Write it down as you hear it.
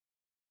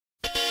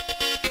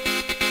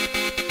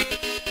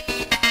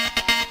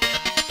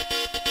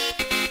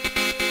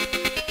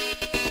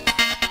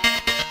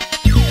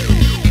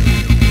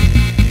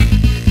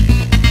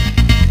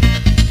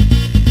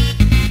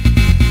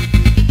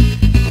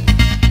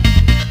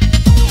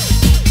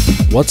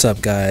What's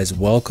up guys,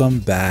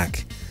 welcome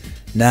back.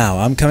 Now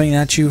I'm coming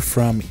at you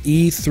from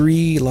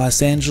E3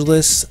 Los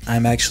Angeles.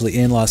 I'm actually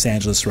in Los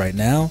Angeles right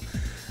now.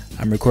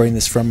 I'm recording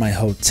this from my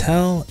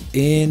hotel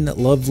in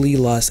lovely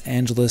Los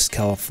Angeles,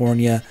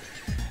 California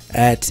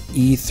at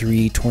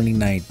E3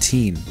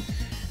 2019.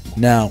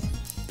 Now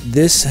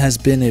this has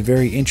been a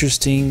very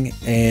interesting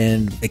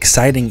and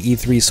exciting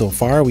E3 so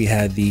far. We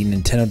had the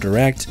Nintendo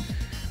Direct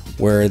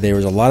where there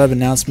was a lot of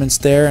announcements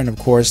there, and of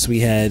course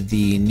we had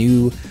the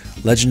new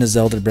Legend of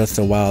Zelda Breath of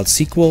the Wild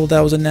sequel that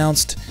was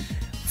announced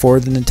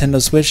for the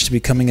Nintendo Switch to be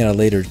coming at a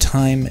later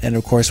time, and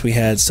of course we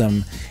had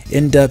some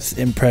in-depth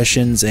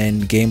impressions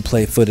and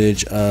gameplay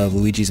footage of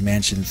Luigi's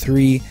Mansion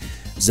 3,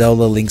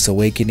 Zelda Link's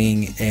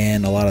Awakening,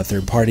 and a lot of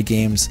third-party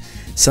games.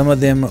 Some of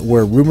them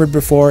were rumored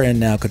before and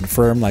now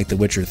confirmed, like The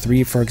Witcher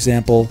 3 for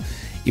example,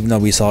 even though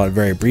we saw it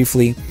very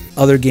briefly.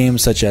 Other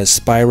games such as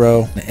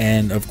Spyro,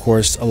 and of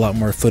course a lot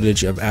more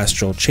footage of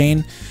Astral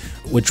Chain,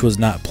 which was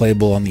not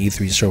playable on the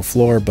E3 show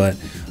floor, but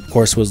of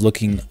course was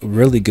looking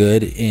really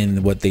good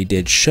in what they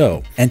did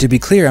show. And to be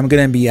clear, I'm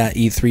going to be at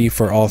E3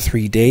 for all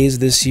 3 days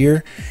this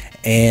year,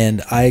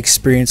 and I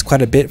experienced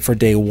quite a bit for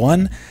day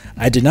 1.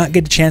 I did not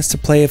get a chance to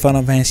play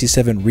Final Fantasy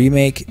VII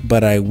Remake,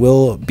 but I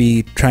will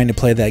be trying to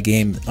play that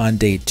game on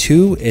day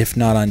 2, if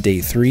not on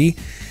day 3.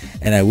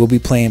 And I will be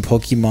playing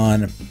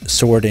Pokemon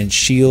Sword and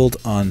Shield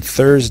on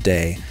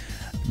Thursday,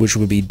 which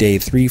would be day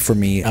 3 for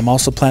me. I'm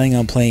also planning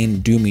on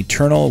playing Doom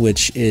Eternal,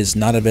 which is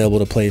not available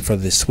to play for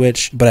the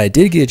Switch, but I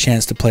did get a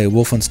chance to play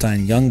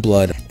Wolfenstein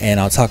Youngblood, and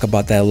I'll talk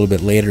about that a little bit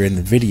later in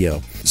the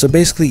video. So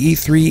basically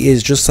E3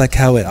 is just like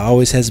how it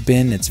always has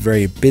been. It's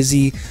very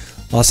busy,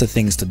 lots of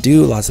things to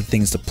do, lots of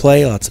things to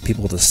play, lots of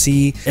people to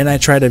see, and I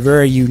tried a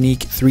very unique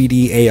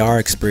 3D AR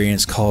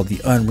experience called the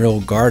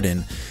Unreal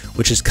Garden,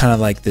 which is kind of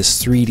like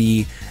this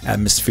 3D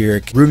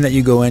atmospheric room that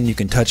you go in. You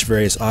can touch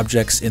various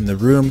objects in the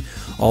room,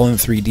 all in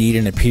 3D,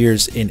 and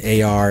appears in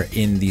AR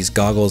in these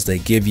goggles they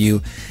give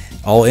you.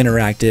 All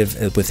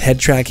interactive with head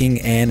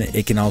tracking, and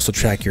it can also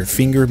track your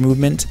finger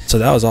movement, so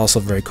that was also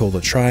very cool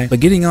to try. But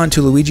getting on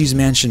to Luigi's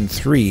Mansion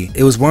 3,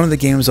 it was one of the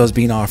games I was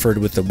being offered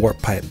with the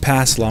Warp Pipe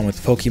Pass along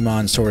with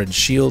Pokemon Sword and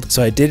Shield,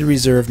 so I did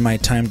reserve my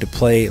time to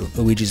play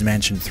Luigi's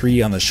Mansion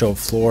 3 on the show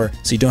floor,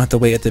 so you don't have to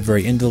wait at the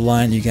very end of the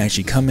line. You can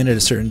actually come in at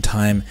a certain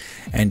time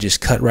and just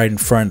cut right in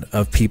front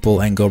of people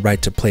and go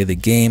right to play the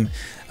game.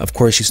 Of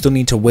course, you still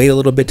need to wait a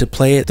little bit to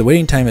play it. The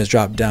waiting time has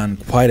dropped down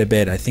quite a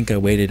bit. I think I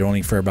waited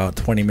only for about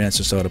 20 minutes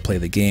or so to play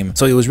the game.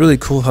 So it was really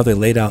cool how they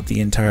laid out the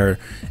entire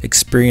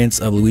experience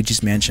of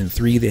Luigi's Mansion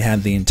 3. They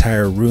had the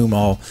entire room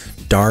all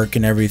dark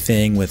and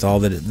everything with all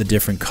the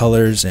different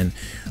colors and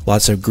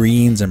lots of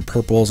greens and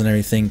purples and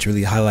everything to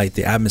really highlight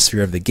the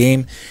atmosphere of the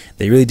game.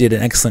 They really did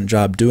an excellent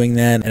job doing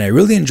that, and I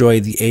really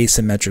enjoyed the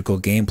asymmetrical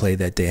gameplay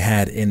that they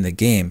had in the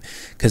game,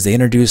 because they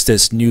introduced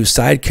this new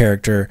side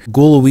character,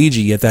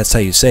 Luigi, if that's how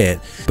you say it.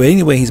 But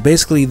anyway, he's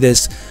basically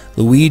this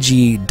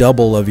Luigi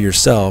double of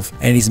yourself,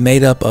 and he's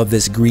made up of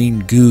this green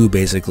goo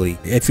basically.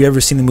 If you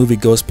ever seen the movie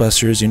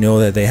Ghostbusters, you know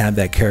that they have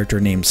that character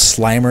named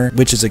Slimer,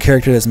 which is a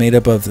character that's made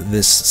up of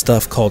this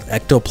stuff called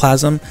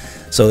ectoplasm.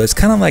 So it's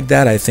kind of like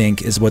that, I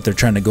think, is what they're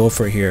trying to go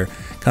for here.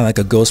 Kind of like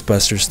a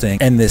Ghostbusters thing.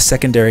 And this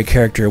secondary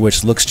character,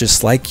 which looks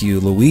just like you,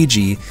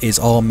 Luigi, is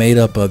all made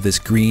up of this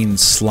green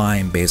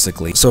slime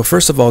basically. So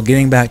first of all,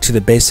 getting back to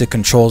the basic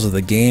controls of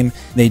the game,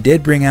 they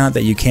did bring out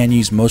that you can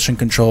use motion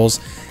controls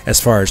as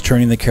far as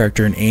turning the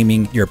character and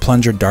aiming your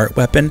plunger dart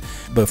weapon,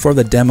 but for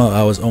the demo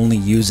I was only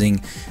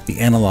using the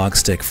analog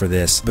stick for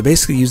this. But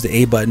basically use the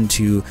A button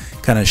to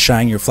kind of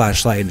shine your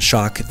flashlight and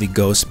shock the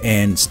ghost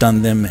and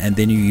stun them, and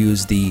then you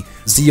use the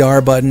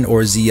ZR button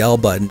or ZL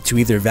button to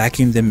either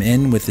vacuum them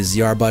in with the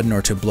ZR button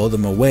or to blow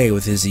them away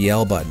with the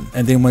ZL button.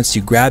 And then once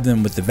you grab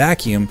them with the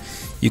vacuum,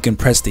 you can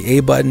press the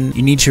A button.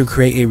 You need to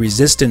create a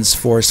resistance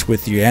force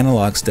with your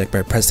analog stick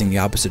by pressing the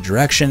opposite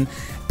direction,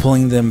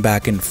 pulling them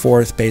back and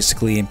forth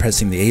basically, and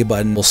pressing the A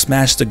button will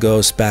smash the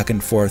ghosts back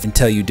and forth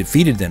until you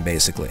defeated them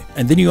basically.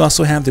 And then you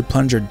also have the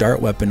plunger dart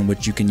weapon,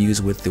 which you can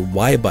use with the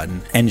Y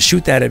button and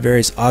shoot that at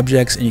various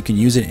objects, and you can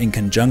use it in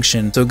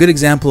conjunction. So a good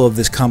example of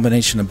this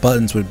combination of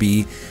buttons would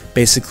be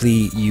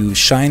basically you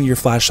shine your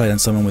flashlight on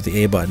someone with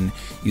the A button,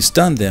 you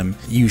stun them,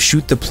 you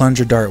shoot the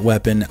plunger dart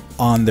weapon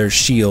on their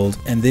shield,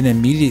 and then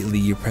immediately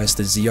you press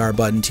the ZR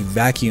button to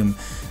vacuum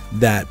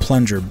that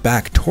plunger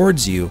back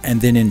towards you, and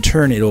then in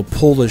turn it'll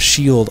pull the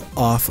shield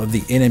off of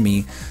the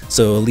enemy,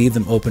 so it'll leave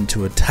them open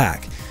to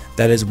attack.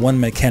 That is one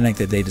mechanic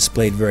that they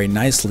displayed very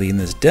nicely in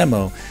this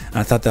demo, and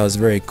I thought that was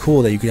very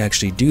cool that you could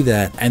actually do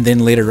that. And then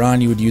later on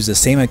you would use the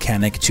same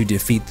mechanic to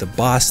defeat the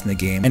boss in the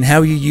game. And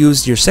how you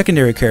used your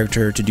secondary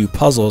character to do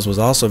puzzles was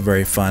also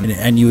very fun,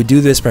 and you would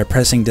do this by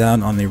pressing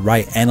down on the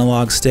right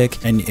analog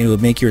stick, and it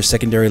would make your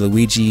secondary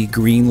Luigi,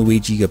 green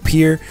Luigi,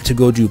 appear to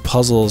go do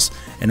puzzles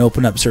and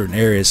open up certain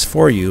areas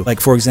for you. Like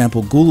for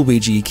example,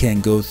 Luigi can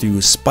go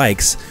through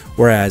spikes,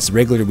 whereas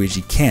regular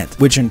Luigi can't,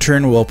 which in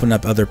turn will open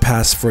up other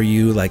paths for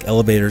you, like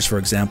elevators for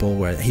example,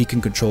 where he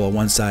can control on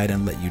one side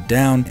and let you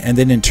down, and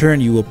then in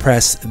turn you will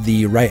press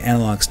the right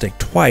analog stick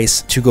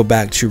twice to go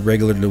back to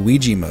regular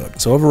Luigi mode.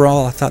 So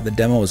overall I thought the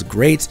demo was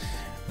great.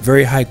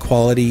 very high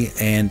quality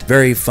and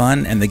very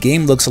fun, and the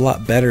game looks a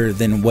lot better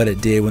than what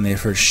it did when they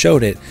first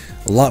showed it.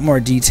 A lot more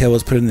detail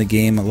was put in the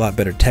game, a lot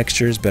better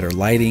textures, better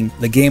lighting.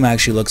 The game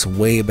actually looks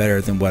way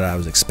better than what I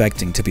was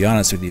expecting, to be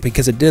honest with you,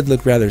 because it did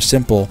look rather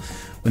simple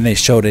when they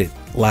showed it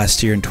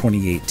last year in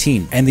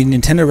 2018. And the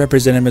Nintendo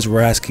representatives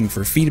were asking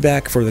for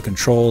feedback for the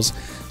controls.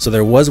 So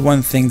there was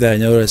one thing that I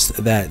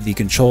noticed, that the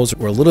controls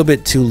were a little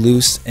bit too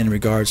loose in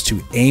regards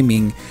to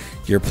aiming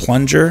your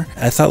plunger.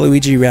 I thought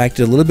Luigi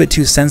reacted a little bit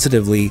too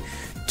sensitively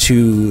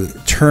to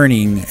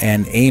turning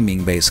and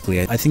aiming.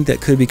 Basically, I think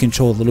that could be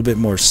controlled a little bit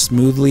more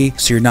smoothly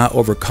so you're not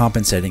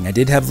overcompensating. I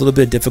did have a little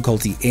bit of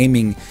difficulty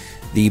aiming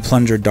the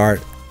plunger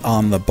dart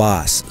on the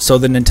boss. So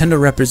the Nintendo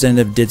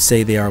representative did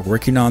say they are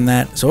working on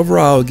that. So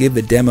overall, I'll give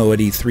the demo at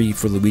E3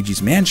 for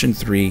Luigi's Mansion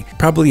 3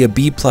 probably a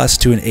B+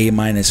 to an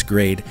A-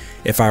 grade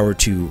if I were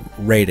to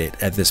rate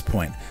it at this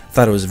point.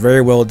 Thought it was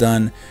very well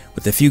done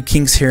with a few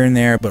kinks here and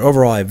there, but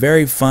overall a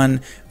very fun,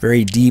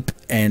 very deep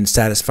and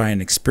satisfying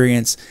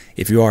experience.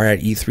 If you are at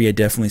E3, I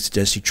definitely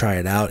suggest you try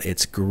it out.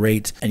 It's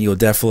great and you'll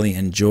definitely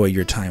enjoy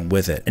your time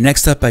with it. And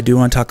next up, I do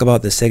want to talk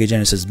about the Sega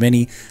Genesis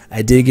Mini.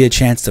 I did get a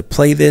chance to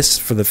play this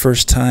for the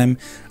first time.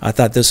 I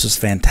thought this was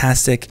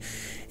fantastic.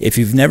 If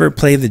you've never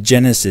played the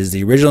Genesis,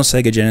 the original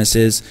Sega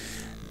Genesis,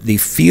 the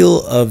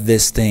feel of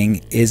this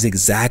thing is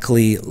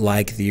exactly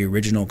like the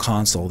original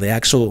console. The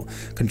actual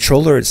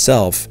controller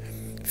itself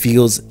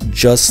feels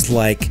just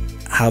like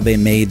how they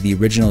made the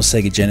original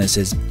Sega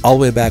Genesis all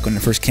the way back when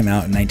it first came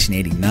out in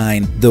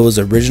 1989. Those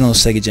original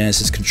Sega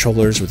Genesis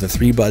controllers with the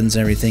 3 buttons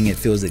and everything, it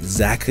feels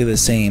exactly the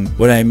same.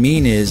 What I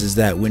mean is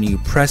that when you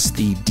press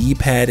the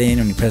D-pad in,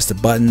 when you press the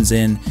buttons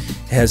in,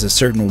 it has a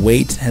certain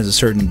weight, has a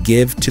certain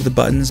give to the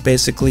buttons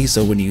basically.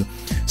 So when you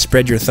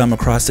spread your thumb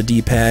across the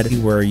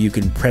D-pad, where you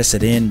can press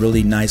it in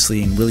really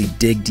nicely and really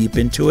dig deep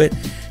into it,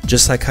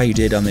 just like how you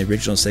did on the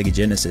original Sega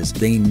Genesis.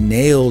 They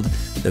nailed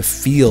the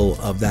feel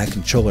of that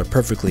controller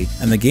perfectly.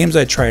 And the games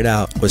I tried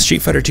out was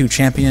Street Fighter II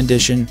Champion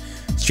Edition,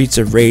 Streets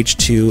of Rage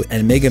 2,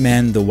 and Mega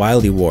Man The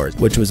Wily Wars,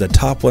 which was a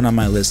top one on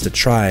my list to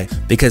try,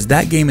 because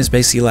that game is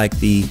basically like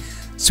the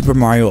Super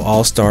Mario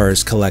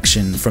All-Stars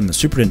collection from the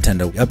Super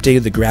Nintendo. We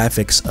updated the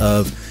graphics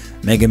of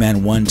Mega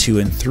Man 1, 2,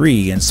 and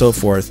 3 and so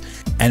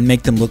forth, and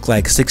make them look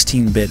like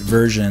 16-bit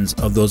versions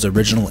of those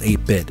original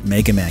 8-bit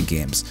Mega Man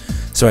games.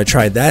 So I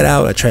tried that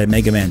out. I tried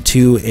Mega Man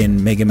 2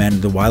 in Mega Man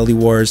The Wily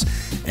Wars,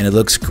 and it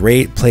looks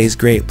great, plays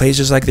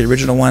just like the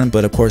original one,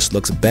 but of course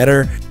looks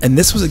better. And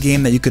this was a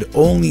game that you could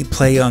only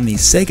play on the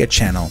Sega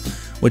channel,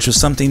 which was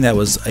something that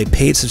was a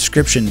paid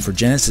subscription for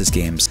Genesis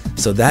games.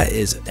 So that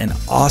is an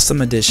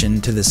awesome addition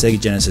to the Sega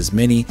Genesis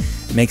Mini.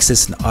 It makes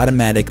this an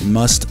automatic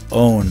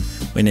must-own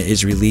when it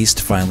is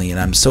released finally, and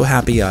I'm so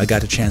happy I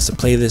got a chance to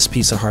play this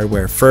piece of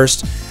hardware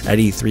first at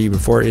E3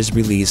 before it is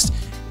released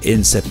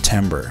in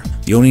September.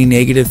 The only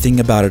negative thing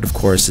about it, of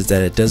course, is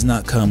that it does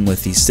not come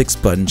with the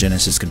 6-button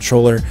Genesis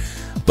controller,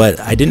 but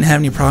I didn't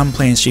have any problem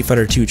playing Street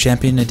Fighter II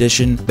Champion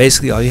Edition.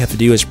 Basically, all you have to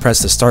do is press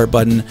the start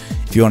button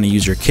if you want to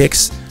use your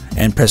kicks,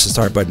 and press the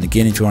start button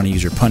again if you want to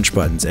use your punch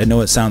buttons. I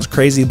know it sounds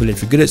crazy, but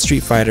if you're good at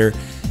Street Fighter,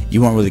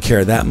 you won't really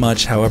care that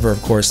much. However,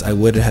 of course, I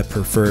would have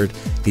preferred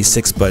the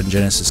 6-button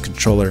Genesis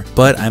controller,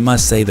 but I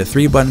must say the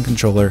 3-button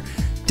controller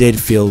did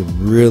feel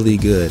really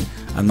good.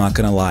 I'm not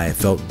gonna lie, it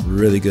felt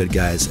really good,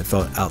 guys. It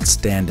felt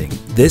outstanding.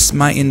 This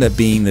might end up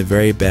being the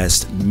very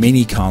best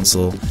mini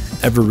console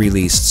ever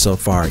released so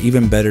far,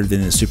 even better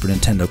than the Super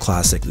Nintendo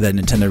Classic that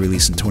Nintendo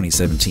released in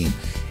 2017.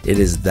 It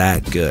is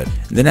that good.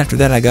 And then after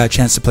that, I got a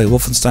chance to play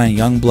Wolfenstein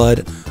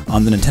Youngblood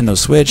on the Nintendo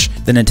Switch.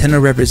 The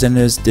Nintendo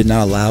representatives did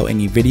not allow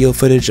any video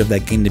footage of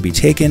that game to be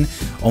taken,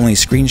 only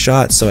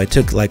screenshots. So I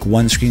took like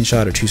 1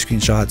 screenshot or 2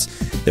 screenshots.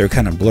 They were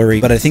kind of blurry,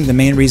 but I think the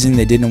main reason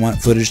they didn't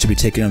want footage to be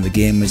taken of the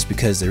game was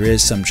because there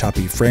is some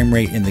choppy frame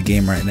rate in the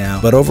game right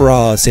now. But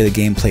overall, I'd say the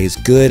game plays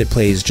good. It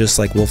plays just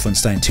like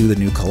Wolfenstein 2, the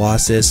new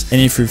Colossus. And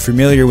if you're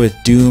familiar with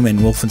Doom and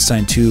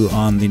Wolfenstein 2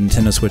 on the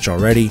Nintendo Switch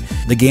already,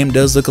 the game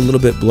does look a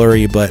little bit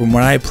blurry, but from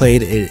what I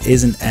played, it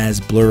isn't as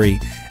blurry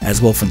as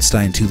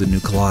Wolfenstein 2, the new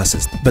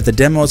Colossus. But the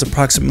demo is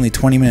approximately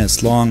 20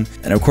 minutes long,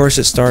 and of course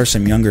it stars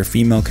some younger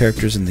female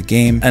characters in the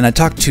game. And I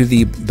talked to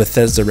the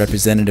Bethesda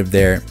representative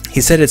there. He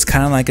said it's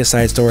kind of like a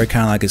side story,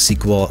 kind of like a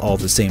sequel all at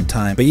the same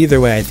time. But either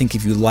way, I think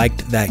if you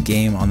liked that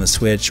game on the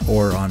Switch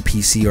or on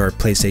PC or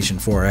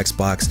PlayStation 4 or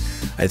Xbox,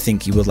 I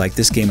think you would like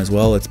this game as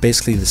well. It's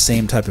basically the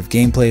same type of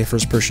gameplay,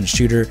 first-person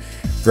shooter,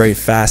 very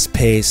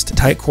fast-paced,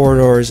 tight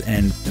corridors,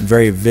 and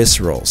very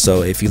visceral.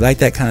 So if you like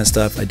that kind of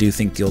stuff, I do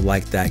think you'll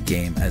like that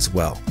game as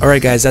well.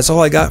 Alright guys, that's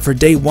all I got for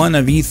day 1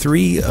 of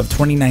E3 of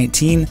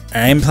 2019.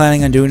 I am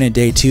planning on doing it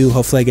day 2.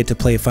 Hopefully I get to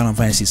play Final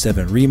Fantasy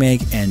VII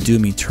Remake and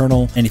Doom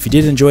Eternal. And if you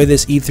did enjoy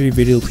this E3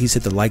 video, please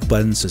hit the like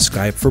button,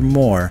 subscribe for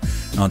more,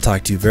 and I'll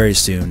talk to you very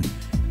soon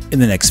in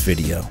the next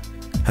video.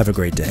 Have a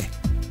great day.